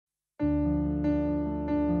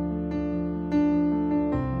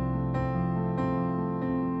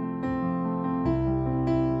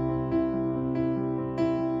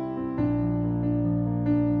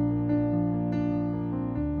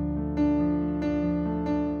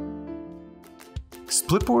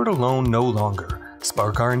Splitboard alone no longer.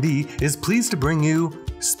 Spark R&D is pleased to bring you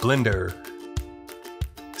Splinder.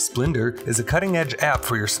 Splinder is a cutting-edge app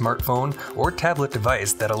for your smartphone or tablet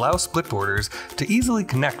device that allows splitboarders to easily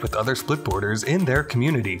connect with other splitboarders in their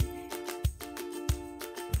community.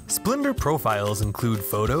 Splinder profiles include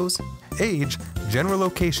photos, age, general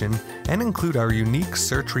location, and include our unique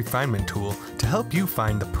search refinement tool to help you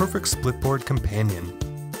find the perfect splitboard companion.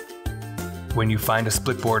 When you find a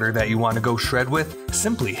splitboarder that you want to go shred with,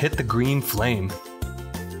 simply hit the green flame.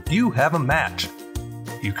 You have a match.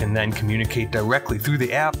 You can then communicate directly through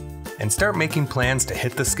the app and start making plans to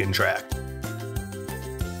hit the skin track.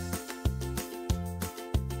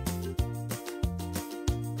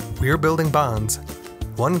 We're building bonds,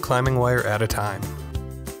 one climbing wire at a time.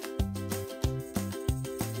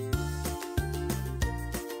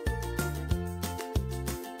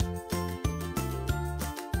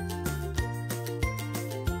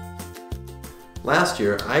 Last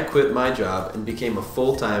year, I quit my job and became a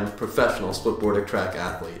full-time professional splitboarding track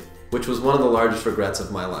athlete, which was one of the largest regrets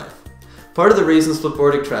of my life. Part of the reason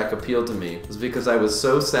splitboarding track appealed to me was because I was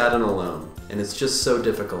so sad and alone, and it's just so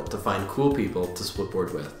difficult to find cool people to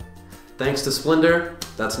splitboard with. Thanks to Splinder,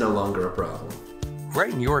 that's no longer a problem.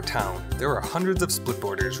 Right in your town, there are hundreds of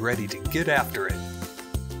splitboarders ready to get after it.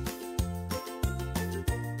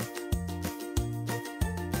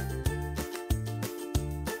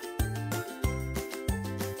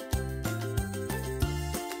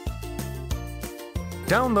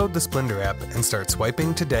 Download the Splinder app and start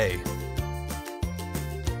swiping today.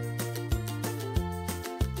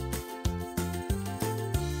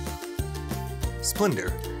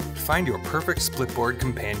 Splinder, find your perfect splitboard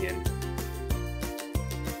companion.